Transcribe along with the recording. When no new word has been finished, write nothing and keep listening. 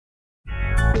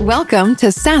Welcome to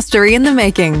SaaStory in the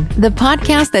Making, the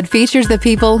podcast that features the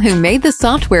people who made the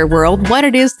software world what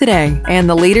it is today and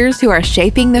the leaders who are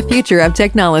shaping the future of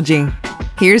technology.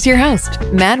 Here's your host,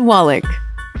 Matt Wallach.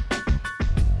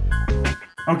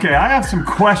 Okay, I have some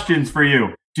questions for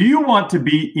you. Do you want to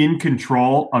be in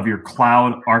control of your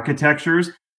cloud architectures?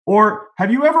 Or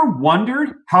have you ever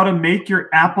wondered how to make your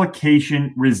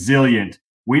application resilient?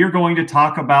 We are going to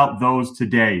talk about those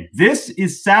today. This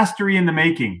is SaaStory in the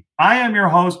Making. I am your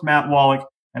host, Matt Wallach,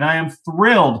 and I am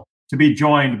thrilled to be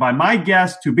joined by my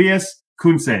guest, Tobias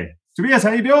Kunze. Tobias,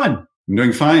 how you doing? I'm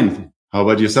doing fine. How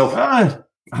about yourself?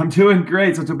 I'm doing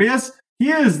great. So Tobias,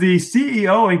 he is the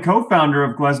CEO and co-founder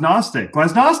of Glasgnostic.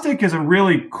 Glasgnostic is a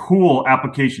really cool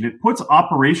application. It puts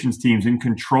operations teams in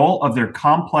control of their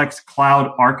complex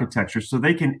cloud architecture so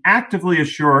they can actively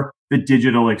assure the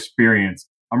digital experience.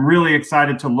 I'm really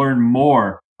excited to learn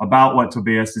more about what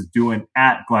Tobias is doing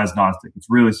at Glasgnostic. It's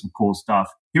really some cool stuff.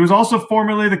 He was also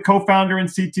formerly the co-founder and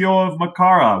CTO of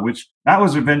Makara, which that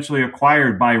was eventually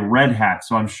acquired by Red Hat.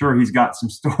 So I'm sure he's got some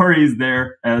stories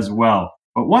there as well.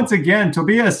 But once again,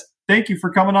 Tobias, thank you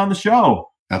for coming on the show.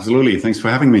 Absolutely. Thanks for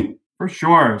having me. For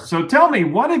sure. So tell me,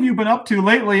 what have you been up to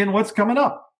lately and what's coming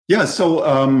up? Yeah,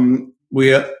 so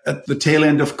we're at the tail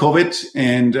end of COVID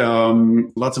and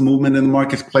lots of movement in the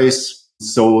marketplace.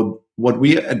 So what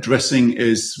we're addressing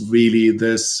is really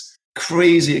this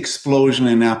crazy explosion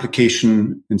in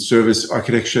application and service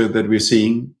architecture that we're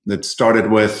seeing that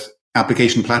started with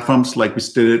application platforms like we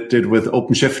did with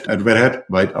OpenShift at Red Hat,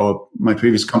 right? My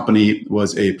previous company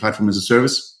was a platform as a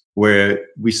service where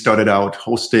we started out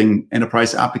hosting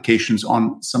enterprise applications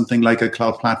on something like a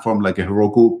cloud platform, like a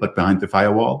Heroku, but behind the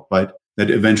firewall, right? That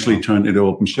eventually turned into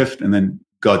OpenShift and then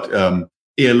got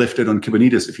airlifted on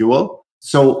Kubernetes, if you will.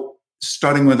 So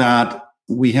starting with that,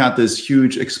 we had this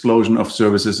huge explosion of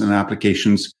services and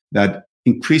applications that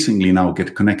increasingly now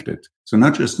get connected. So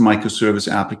not just microservice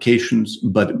applications,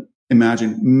 but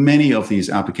imagine many of these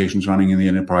applications running in the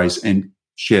enterprise and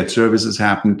shared services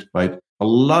happened, right? A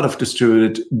lot of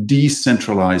distributed,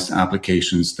 decentralized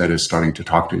applications that are starting to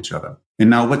talk to each other.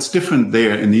 And now what's different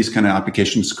there in these kind of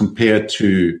applications compared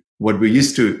to what we're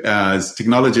used to as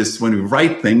technologists when we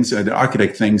write things,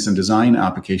 architect things and design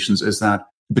applications is that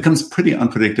it becomes pretty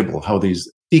unpredictable how these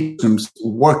ecosystems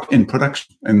work in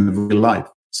production in real life.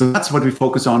 So that's what we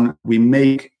focus on. We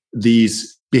make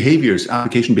these behaviors,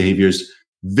 application behaviors,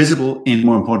 visible and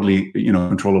more importantly,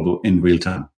 controllable in real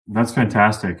time. That's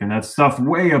fantastic. And that's stuff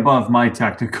way above my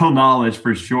technical knowledge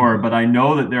for sure. But I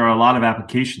know that there are a lot of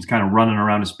applications kind of running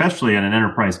around, especially at an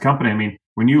enterprise company. I mean,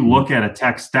 when you look at a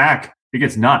tech stack, it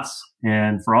gets nuts.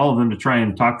 And for all of them to try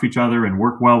and talk to each other and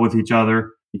work well with each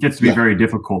other, it gets to be very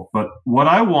difficult. But what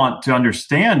I want to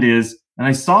understand is, and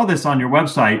I saw this on your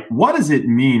website, what does it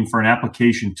mean for an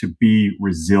application to be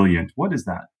resilient? What is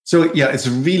that? So yeah, it's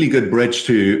a really good bridge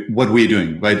to what we're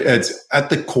doing, right? It's at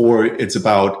the core, it's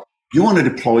about you want to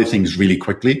deploy things really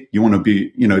quickly. You want to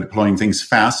be, deploying things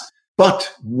fast.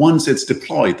 But once it's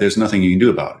deployed, there's nothing you can do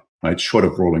about it, right? Short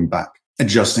of rolling back,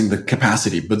 adjusting the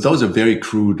capacity. But those are very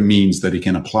crude means that you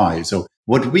can apply. So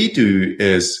what we do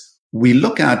is we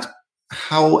look at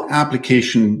how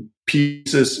application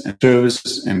pieces and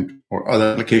services or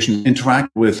other applications interact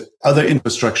with other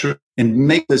infrastructure and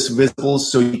make this visible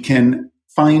so you can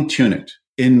fine tune it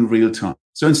in real time.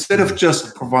 So instead of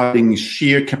just providing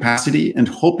sheer capacity and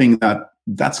hoping that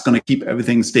that's going to keep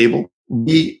everything stable,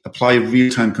 we apply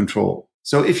real-time control.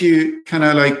 So if you kind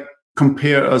of like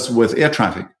compare us with air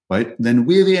traffic, right, then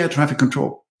we're the air traffic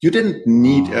control. You didn't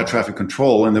need air traffic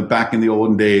control back in the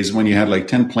olden days when you had like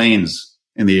 10 planes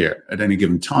in the air at any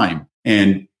given time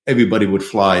and everybody would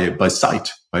fly by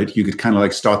sight, right? You could kind of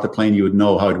like start the plane, you would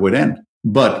know how it would end.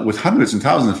 But with hundreds and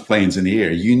thousands of planes in the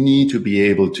air, you need to be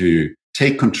able to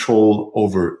take control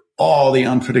over all the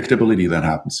unpredictability that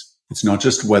happens. It's not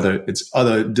just weather, it's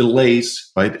other delays,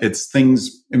 right? It's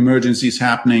things, emergencies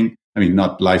happening. I mean,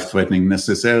 not life-threatening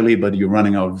necessarily, but you're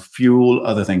running out of fuel,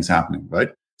 other things happening, right?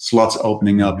 Slots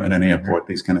opening up at an airport,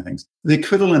 these kind of things. The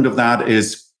equivalent of that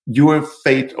is your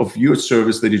fate of your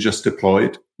service that you just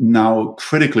deployed now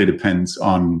critically depends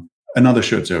on another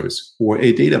shared service or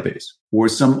a database or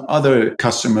some other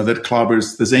customer that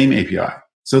clobbers the same API.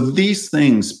 So these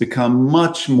things become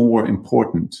much more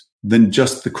important than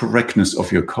just the correctness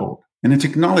of your code. And in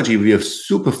technology, we have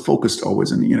super focused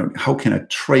always on, how can I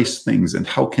trace things and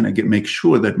how can I make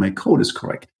sure that my code is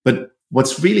correct? But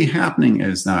what's really happening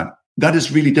is that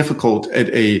is really difficult at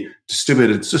a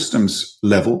distributed systems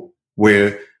level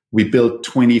where we build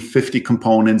 20, 50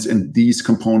 components, and these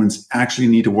components actually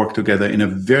need to work together in a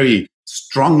very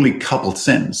strongly coupled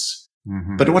sense.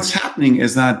 Mm-hmm. But what's happening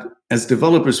is that as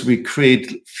developers, we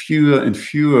create fewer and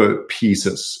fewer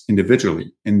pieces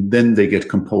individually, and then they get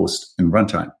composed in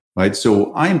runtime, right?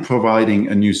 So I'm providing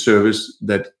a new service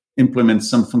that implements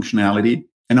some functionality,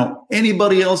 and now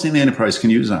anybody else in the enterprise can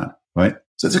use that, right?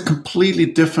 So it's a completely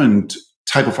different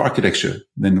type of architecture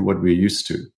than what we're used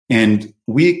to. And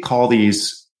we call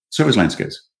these service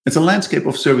landscapes. It's a landscape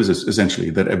of services, essentially,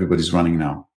 that everybody's running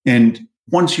now. And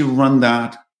once you run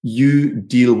that, you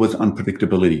deal with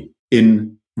unpredictability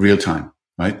in real time,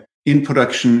 right? In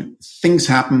production, things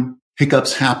happen,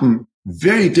 hiccups happen,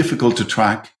 very difficult to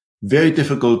track, very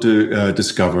difficult to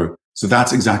discover. So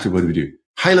that's exactly what we do.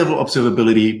 High-level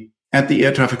observability at the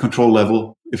air traffic control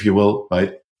level, if you will,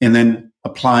 right? And then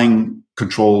applying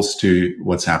controls to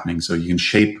what's happening so you can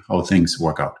shape how things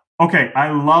work out. Okay,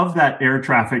 I love that air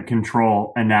traffic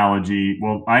control analogy.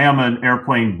 Well, I am an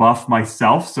airplane buff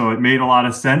myself, so it made a lot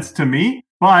of sense to me.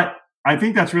 But I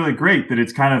think that's really great that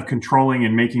it's kind of controlling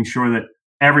and making sure that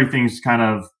everything's kind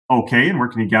of okay and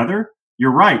working together.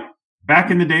 You're right.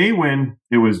 Back in the day when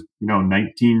it was,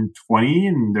 1920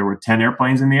 and there were 10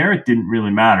 airplanes in the air, it didn't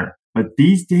really matter. But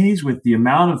these days, with the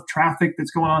amount of traffic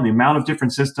that's going on, the amount of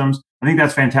different systems, I think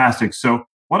that's fantastic. So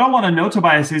what I want to know,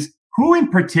 Tobias, is who in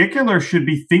particular should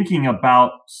be thinking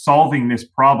about solving this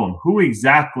problem? Who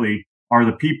exactly are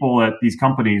the people at these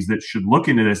companies that should look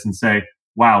into this and say,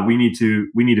 wow, we need to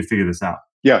figure this out?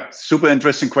 Yeah, super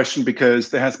interesting question, because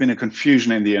there has been a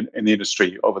confusion in the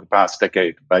industry over the past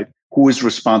decade, right? Who is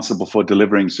responsible for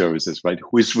delivering services, right?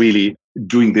 Who is really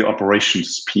doing the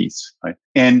operations piece, right?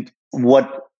 And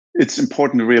what it's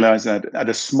important to realize that at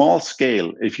a small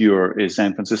scale, if you're a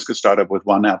San Francisco startup with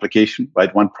one application,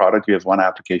 right, one product, you have one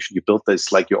application, you built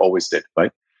this like you always did,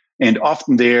 right? And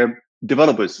often their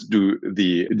developers do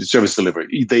the service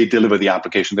delivery. They deliver the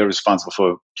application. They're responsible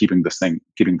for keeping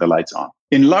the lights on.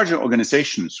 In larger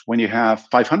organizations, when you have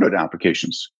 500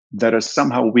 applications that are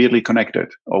somehow weirdly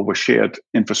connected over shared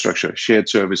infrastructure, shared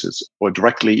services, or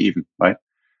directly even, right?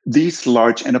 These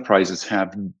large enterprises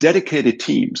have dedicated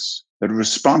teams that are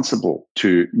responsible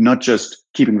to not just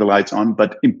keeping the lights on,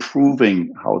 but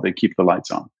improving how they keep the lights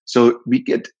on. So we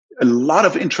get a lot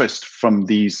of interest from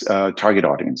these target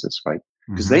audiences, right?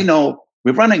 Because they know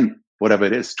we're running whatever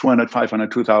it is, 200,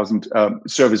 500, 2,000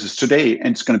 services today, and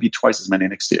it's going to be twice as many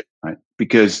next year, right?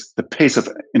 Because the pace of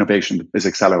innovation is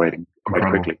accelerating quite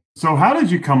quickly. So how did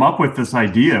you come up with this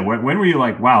idea? When were you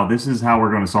like, wow, this is how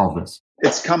we're going to solve this?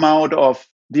 It's come out of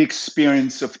the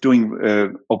experience of doing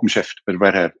OpenShift with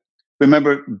Red Hat.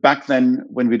 Remember back then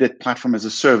when we did platform as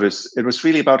a service, it was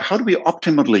really about how do we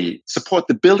optimally support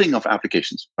the building of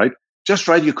applications, right? Just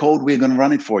write your code, we're going to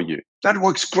run it for you. That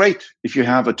works great if you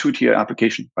have a two-tier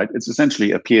application, right? It's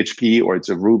essentially a PHP or it's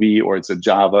a Ruby or it's a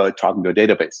Java talking to a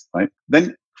database, right?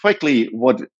 Then quickly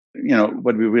what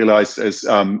we realized is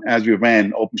as we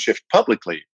ran OpenShift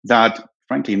publicly, that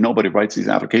frankly, nobody writes these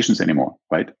applications anymore,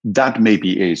 right? That may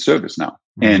be a service now.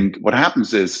 Mm-hmm. And what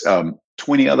happens is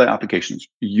 20 other applications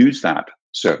use that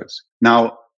service. Now,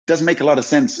 it doesn't make a lot of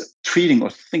sense treating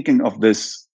or thinking of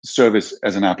this service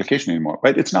as an application anymore,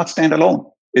 right? It's not standalone.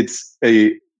 It's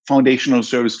a foundational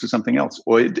service to something else,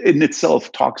 or it in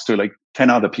itself talks to like 10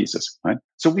 other pieces, right?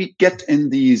 So we get in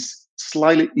these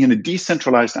slightly,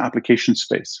 decentralized application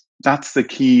space. That's the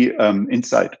key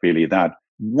insight, really, that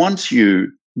once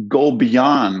you go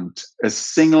beyond a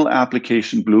single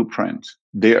application blueprint,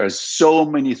 there are so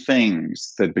many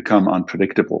things that become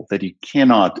unpredictable that you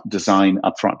cannot design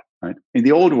upfront, right? In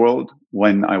the old world,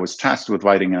 when I was tasked with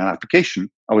writing an application,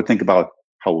 I would think about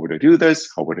how would I do this?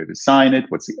 How would I design it?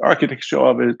 What's the architecture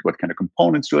of it? What kind of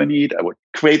components do I need? I would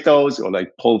create those or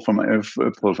like pull from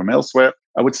elsewhere.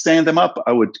 I would stand them up.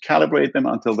 I would calibrate them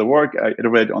until they work. I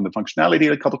iterate on the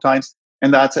functionality a couple of times,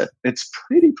 and that's it. It's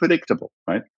pretty predictable,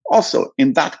 right? Also,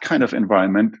 in that kind of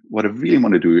environment, what I really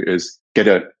want to do is get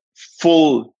a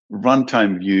full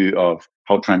runtime view of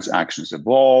how transactions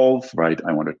evolve, right?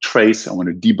 I want to trace, I want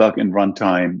to debug in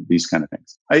runtime, these kind of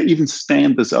things. I even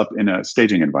stand this up in a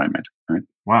staging environment, right?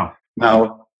 Wow.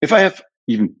 Now, if I have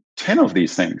even 10 of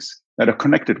these things that are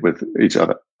connected with each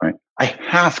other, right? I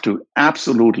have to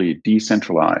absolutely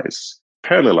decentralize,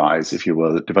 parallelize, if you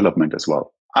will, development as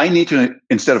well. I need to,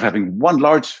 instead of having one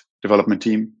large development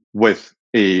team with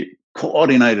a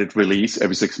coordinated release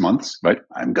every 6 months, right?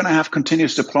 I'm going to have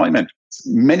continuous deployment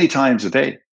many times a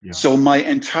day. Yeah. So my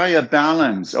entire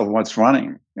balance of what's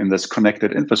running in this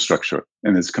connected infrastructure,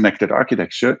 in this connected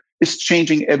architecture, is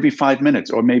changing every 5 minutes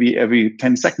or maybe every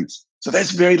 10 seconds. So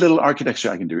there's very little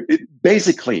architecture I can do.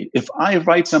 Basically, if I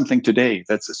write something today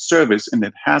that's a service and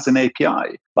it has an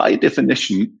API, by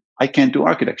definition, I can't do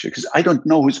architecture because I don't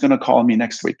know who's going to call me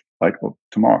next week, right? Or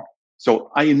tomorrow.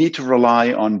 So I need to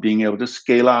rely on being able to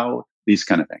scale out, these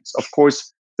kind of things. Of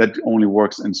course, that only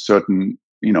works in certain,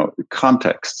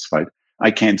 contexts, right?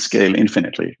 I can't scale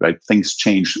infinitely, right? Things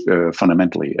change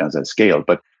fundamentally as I scale,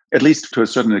 but at least to a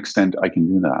certain extent, I can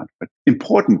do that. But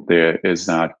important there is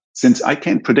that since I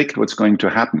can't predict what's going to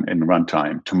happen in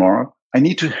runtime tomorrow, I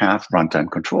need to have runtime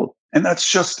control. And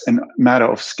that's just a matter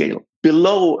of scale.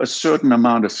 Below a certain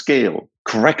amount of scale,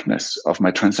 correctness of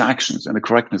my transactions and the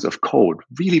correctness of code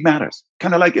really matters.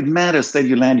 Kind of like it matters that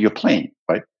you land your plane,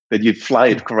 right? That you fly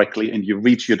it correctly and you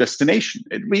reach your destination.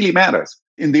 It really matters.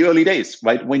 In the early days,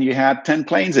 right? When you had 10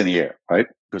 planes in the air, right?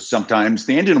 Because sometimes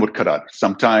the engine would cut out.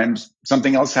 Sometimes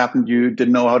something else happened. You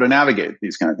didn't know how to navigate,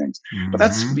 these kind of things. But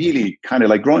that's really kind of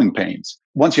like growing pains.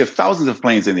 Once you have thousands of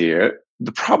planes in the air,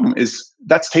 the problem is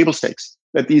that's table stakes.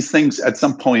 That these things at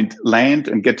some point land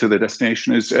and get to the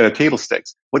destination is table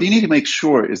stakes. What you need to make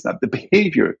sure is that the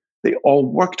behavior, they all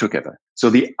work together. So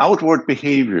the outward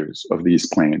behaviors of these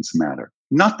planes matter,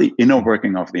 not the inner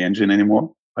working of the engine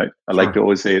anymore. Right? I like to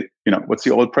always say, what's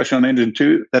the oil pressure on engine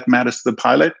 2? That matters to the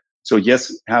pilot. So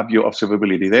yes, have your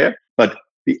observability there, but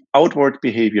the outward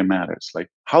behavior matters. Like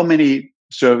how many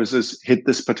services hit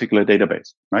this particular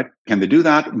database, right? Can they do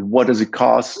that? What does it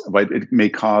cost? Right? It may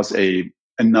cause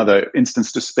another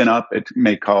instance to spin up. It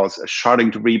may cause a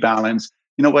sharding to rebalance.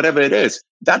 Whatever it is,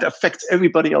 that affects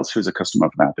everybody else who's a customer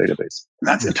of that database. And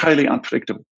that's entirely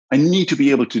unpredictable. I need to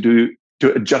be able to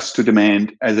adjust to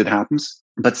demand as it happens.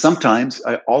 But sometimes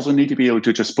I also need to be able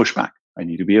to just push back. I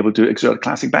need to be able to exert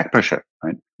classic back pressure,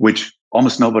 right? Which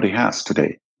almost nobody has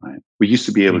today. Right? We used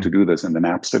to be able to do this in the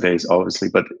Napster days, obviously,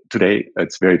 but today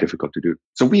it's very difficult to do.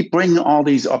 So we bring all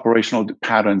these operational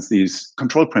patterns, these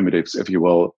control primitives, if you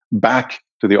will, back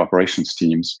to the operations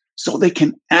teams so they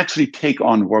can actually take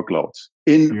on workloads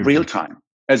in real time,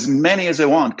 as many as they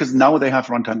want, because now they have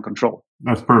runtime control.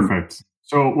 That's perfect.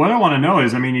 So what I want to know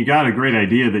is, you got a great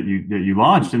idea that you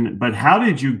launched, but how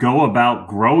did you go about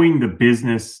growing the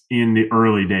business in the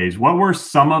early days? What were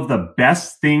some of the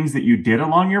best things that you did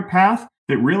along your path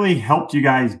that really helped you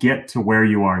guys get to where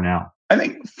you are now? I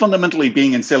think fundamentally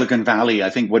being in Silicon Valley, I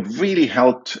think what really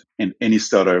helped in any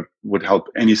startup would help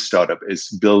any startup is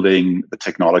building the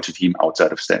technology team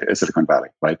outside of Silicon Valley,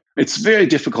 right? It's very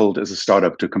difficult as a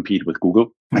startup to compete with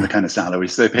Google and the kind of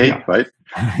salaries they pay, right?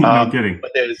 No kidding.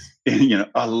 But there's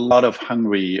a lot of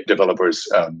hungry developers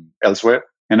elsewhere.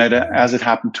 And as it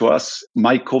happened to us,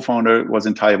 my co-founder was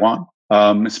in Taiwan.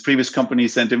 His previous company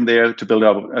sent him there to build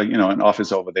up, an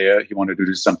office over there. He wanted to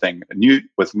do something new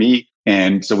with me.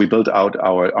 And so we built out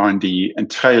our R&D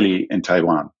entirely in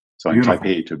Taiwan. So in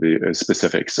Taipei to be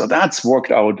specific. So that's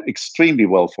worked out extremely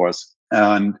well for us.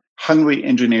 And hungry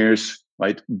engineers,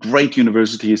 right? Great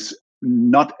universities.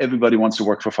 Not everybody wants to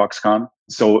work for Foxconn.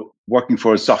 So working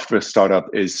for a software startup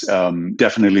is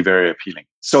definitely very appealing.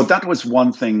 So that was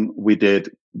one thing we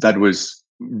did that was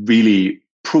really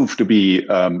proved to be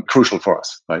crucial for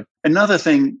us, right? Another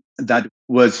thing that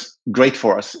was great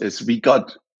for us is we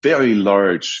got very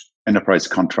large enterprise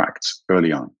contracts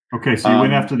early on. Okay, so you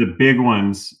went after the big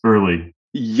ones early.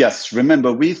 Yes.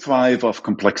 Remember, we thrive off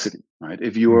complexity, right?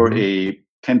 If you're a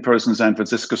 10-person San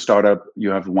Francisco startup, you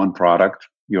have one product,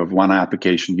 you have one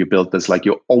application, you build this like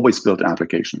you always build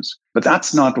applications. But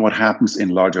that's not what happens in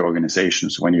larger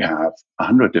organizations when you have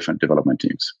 100 different development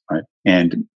teams, right?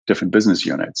 And different business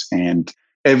units. And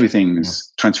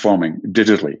everything's transforming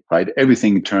digitally, right?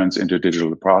 Everything turns into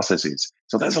digital processes.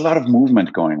 So there's a lot of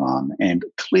movement going on. And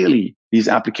clearly, these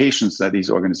applications that these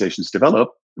organizations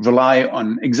develop rely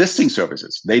on existing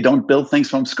services. They don't build things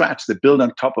from scratch. They build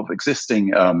on top of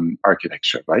existing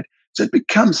architecture, right? So it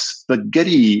becomes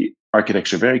spaghetti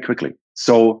architecture very quickly.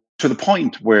 So to the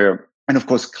point where, and of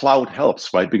course, cloud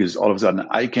helps, right? Because all of a sudden,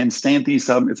 I can stand these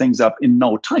things up in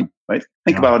no time, right?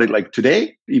 Think about it like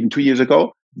today, even 2 years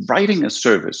ago, writing a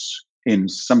service in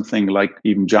something like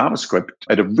even JavaScript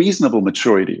at a reasonable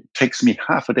maturity takes me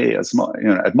half a day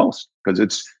at most, because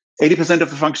it's 80% of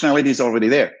the functionality is already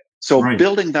there. So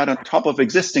building that on top of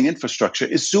existing infrastructure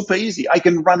is super easy. I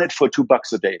can run it for $2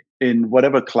 a day in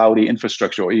whatever cloudy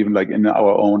infrastructure, or even like in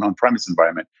our own on-premise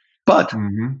environment. But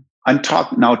I'm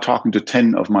now talking to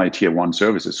 10 of my tier 1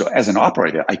 services. So as an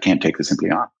operator, I can't take this simply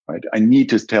on, right? I need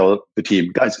to tell the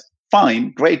team, guys,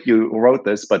 fine, great, you wrote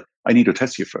this, but I need to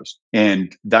test you first.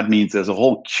 And that means there's a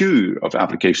whole queue of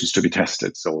applications to be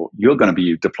tested. So you're going to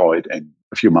be deployed in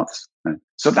a few months. Right?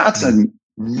 So that's a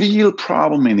real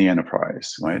problem in the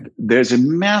enterprise, right? There's a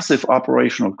massive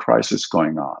operational crisis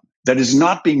going on that is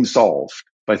not being solved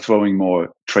by throwing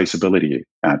more traceability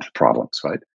at problems,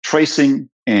 right? Tracing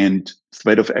and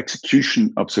thread of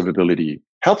execution observability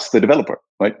helps the developer,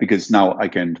 right? Because now I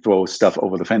can throw stuff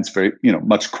over the fence very,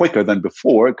 much quicker than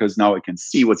before, because now I can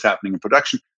see what's happening in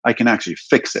production. I can actually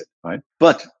fix it, right?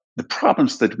 But the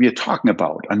problems that we are talking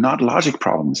about are not logic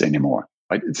problems anymore,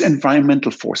 right? It's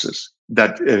environmental forces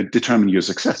that determine your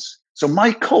success. So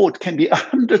my code can be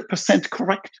 100%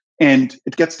 correct and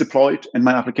it gets deployed and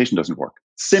my application doesn't work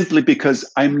simply because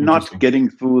I'm not getting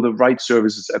through the right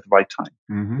services at the right time.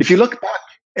 Mm-hmm. If you look back,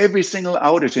 every single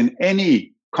outage in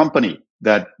any company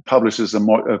that publishes a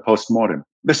postmortem,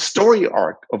 the story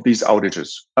arc of these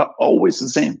outages are always the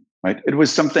same, right? It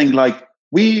was something like,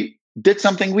 we did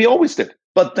something we always did,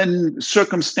 but then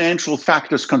circumstantial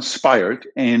factors conspired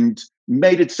and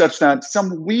made it such that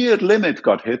some weird limit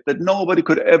got hit that nobody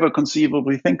could ever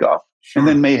conceivably think of. Sure. And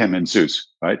then mayhem ensues,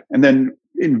 right? And then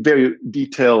in very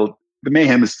detailed, the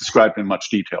mayhem is described in much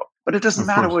detail, but it doesn't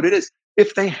matter what it is.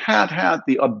 If they had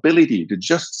the ability to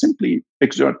just simply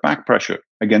exert back pressure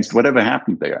against whatever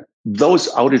happened there, those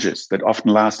outages that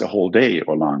often last a whole day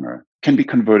or longer can be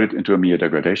converted into a mere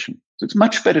degradation. So it's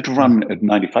much better to run at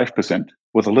 95%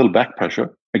 with a little back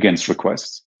pressure against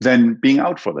requests than being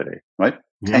out for the day, right?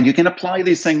 Yeah. And you can apply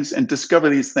these things and discover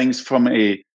these things from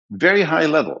a very high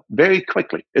level, very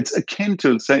quickly. It's akin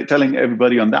to telling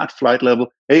everybody on that flight level,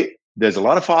 hey, there's a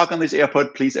lot of fog on this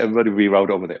airport. Please, everybody reroute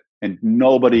over there. And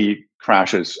nobody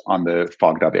crashes on the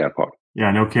fogged up airport.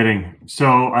 Yeah, no kidding. So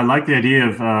I like the idea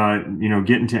of,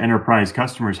 getting to enterprise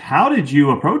customers. How did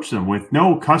you approach them with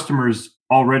no customers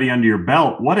already under your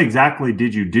belt? What exactly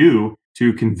did you do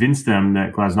to convince them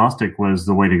that Glasnostic was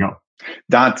the way to go?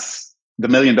 That's the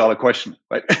 $1 million question,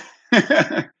 right?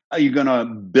 Are you going to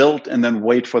build and then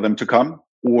wait for them to come?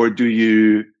 Or do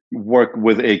you work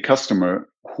with a customer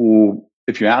who,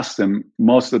 if you ask them,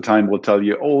 most of the time will tell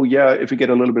you, oh, yeah, if we get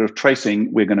a little bit of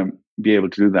tracing, we're going to be able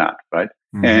to do that, right?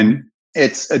 Mm-hmm. And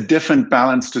it's a different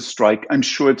balance to strike. I'm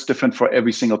sure it's different for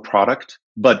every single product.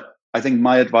 But I think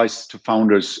my advice to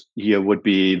founders here would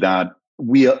be that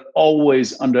we are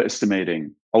always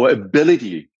underestimating our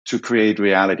ability to create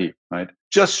reality, right?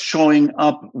 Just showing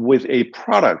up with a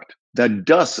product that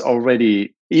does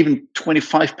already even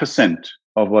 25%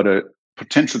 of what a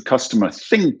potential customer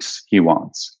thinks he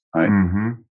wants, right? Mm-hmm.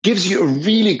 Gives you a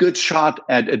really good shot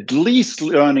at least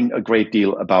learning a great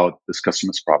deal about this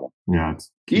customer's problem. Yeah.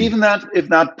 Even that, if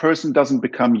that person doesn't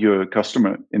become your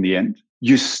customer in the end,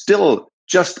 you still,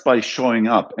 just by showing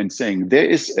up and saying there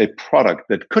is a product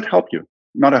that could help you,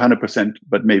 not 100%,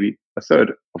 but maybe a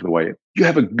third of the way, you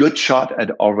have a good shot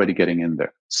at already getting in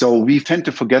there. So we tend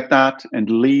to forget that, and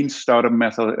lean startup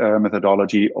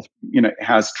methodology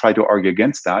has tried to argue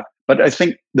against that. But I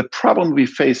think the problem we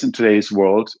face in today's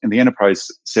world, in the enterprise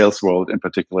sales world in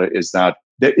particular, is that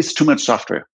there is too much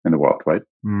software in the world, right?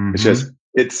 Mm-hmm.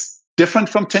 It's different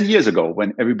from 10 years ago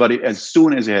when everybody, as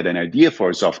soon as you had an idea for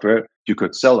a software, you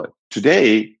could sell it.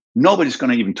 Today, nobody's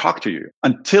going to even talk to you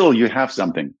until you have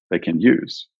something they can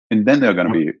use. And then they're going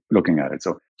to be looking at it.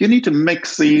 So you need to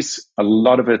mix these. A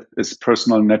lot of it is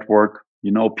personal network.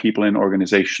 You know people in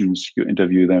organizations, you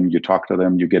interview them, you talk to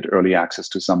them, you get early access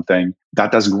to something.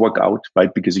 That doesn't work out,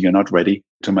 right? Because you're not ready,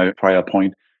 to my prior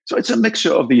point. So it's a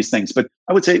mixture of these things. But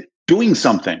I would say doing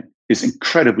something is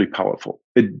incredibly powerful.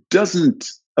 It doesn't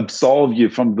absolve you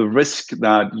from the risk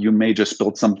that you may just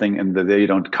build something and that they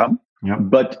don't come. Yep.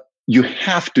 But you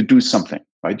have to do something,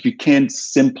 right? You can't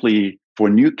simply, for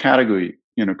a new category,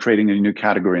 creating a new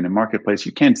category in a marketplace,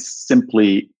 you can't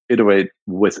simply iterate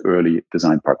with early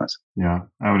design partners. Yeah,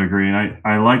 I would agree. And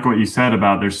I like what you said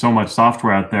about there's so much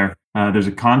software out there. There's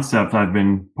a concept I've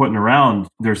been putting around.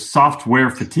 There's software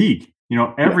fatigue.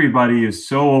 Everybody is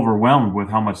so overwhelmed with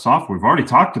how much software. We've already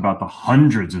talked about the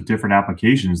hundreds of different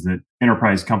applications that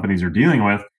enterprise companies are dealing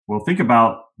with. Well, think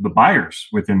about the buyers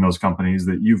within those companies,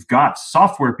 that you've got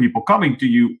software people coming to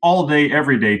you all day,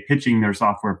 every day, pitching their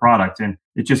software product. And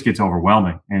it just gets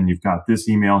overwhelming. And you've got this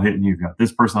email hitting you, you've got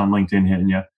this person on LinkedIn hitting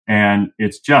you. And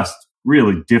it's just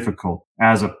really difficult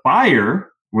as a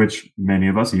buyer, which many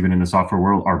of us, even in the software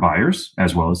world, are buyers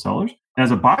as well as sellers.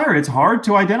 As a buyer, it's hard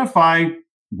to identify,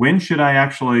 when should I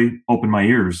actually open my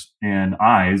ears and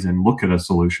eyes and look at a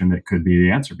solution that could be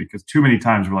the answer? Because too many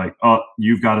times we're like, oh,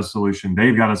 you've got a solution,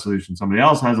 they've got a solution, somebody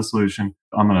else has a solution.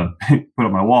 I'm going to put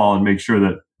up my wall and make sure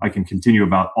that I can continue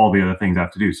about all the other things I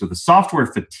have to do. So the software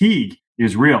fatigue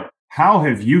is real. How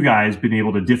have you guys been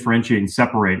able to differentiate and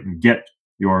separate and get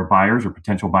your buyers or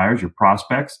potential buyers, your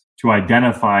prospects, to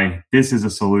identify this is a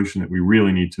solution that we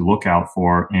really need to look out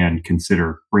for and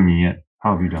consider bringing in?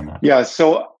 How have you done that? Yeah,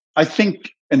 so I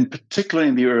think, and particularly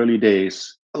in the early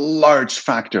days, a large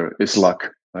factor is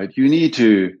luck, right? You need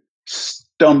to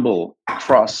stumble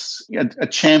across a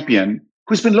champion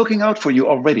who's been looking out for you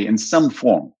already in some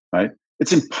form, right?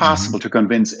 It's impossible to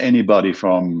convince anybody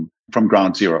from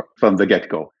ground zero, from the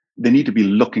get-go. They need to be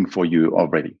looking for you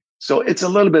already. So it's a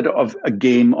little bit of a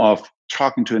game of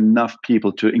talking to enough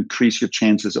people to increase your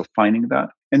chances of finding that,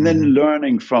 and then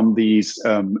learning from these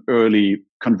early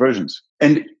conversions.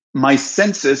 And my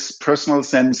personal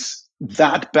sense,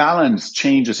 that balance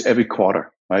changes every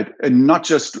quarter, right? And not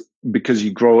just because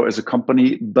you grow as a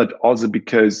company, but also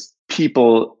because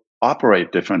people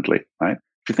operate differently, right?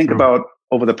 If you think about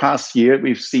over the past year,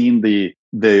 we've seen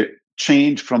the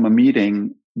change from a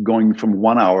meeting going from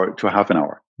 1 hour to half an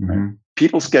hour. Right?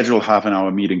 People schedule half an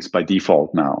hour meetings by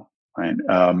default now. Right?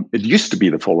 It used to be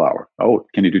the full hour. Oh,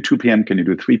 can you do 2 p.m.? Can you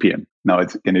do 3 p.m.? Now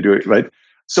it's, can you do it, right?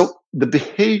 So the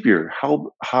behavior,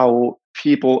 how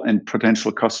people and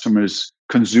potential customers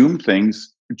consume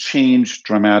things change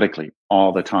dramatically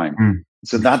all the time.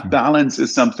 So that balance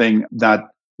is something that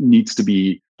needs to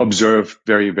be observed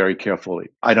very, very carefully.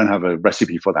 I don't have a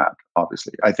recipe for that,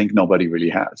 obviously. I think nobody really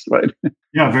has, right?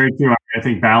 Yeah, very true. I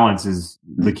think balance is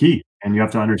the key. And you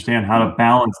have to understand how to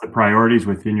balance the priorities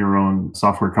within your own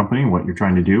software company and what you're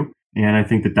trying to do. And I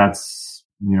think that's,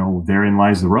 therein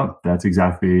lies the rub. That's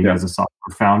exactly, as a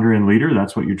software founder and leader,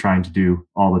 that's what you're trying to do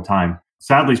all the time.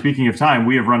 Sadly, speaking of time,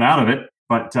 we have run out of it.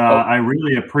 But I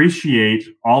really appreciate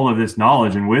all of this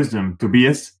knowledge and wisdom,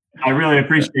 Tobias. I really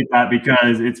appreciate that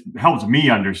because it's helped me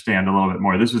understand a little bit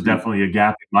more. This was definitely a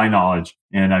gap in my knowledge,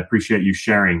 and I appreciate you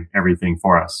sharing everything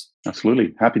for us.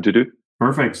 Absolutely. Happy to do.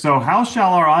 Perfect. So how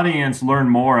shall our audience learn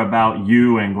more about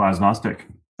you and Glasnostic?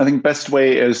 I think best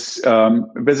way is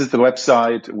visit the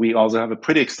website. We also have a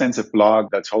pretty extensive blog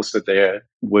that's hosted there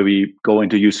where we go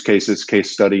into use cases,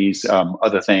 case studies,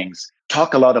 other things.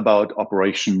 Talk a lot about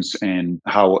operations and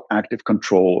how active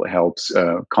control helps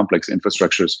complex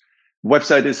infrastructures.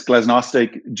 Website is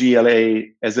Glasnostic,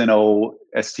 GLASNOSTIC,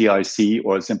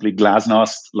 or simply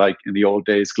Glasnost, like in the old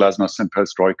days, Glasnost and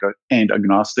Perestroika, and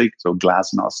agnostic, so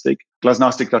Glasnostic.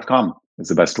 Glasnostic.com is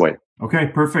the best way. Okay,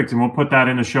 perfect. And we'll put that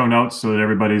in the show notes so that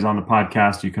everybody's on the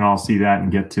podcast. You can all see that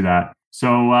and get to that.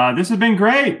 So this has been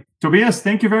great. Tobias,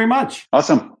 thank you very much.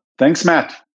 Awesome. Thanks,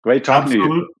 Matt. Great talking to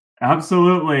you.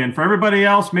 Absolutely. And for everybody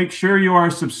else, make sure you are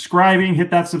subscribing.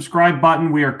 Hit that subscribe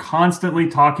button. We are constantly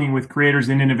talking with creators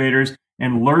and innovators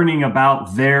and learning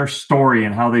about their story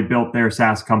and how they built their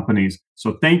SaaS companies.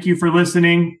 So thank you for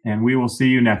listening, and we will see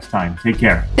you next time. Take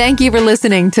care. Thank you for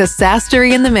listening to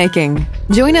SaaStory in the Making.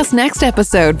 Join us next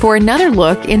episode for another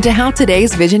look into how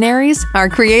today's visionaries are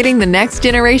creating the next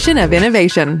generation of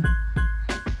innovation.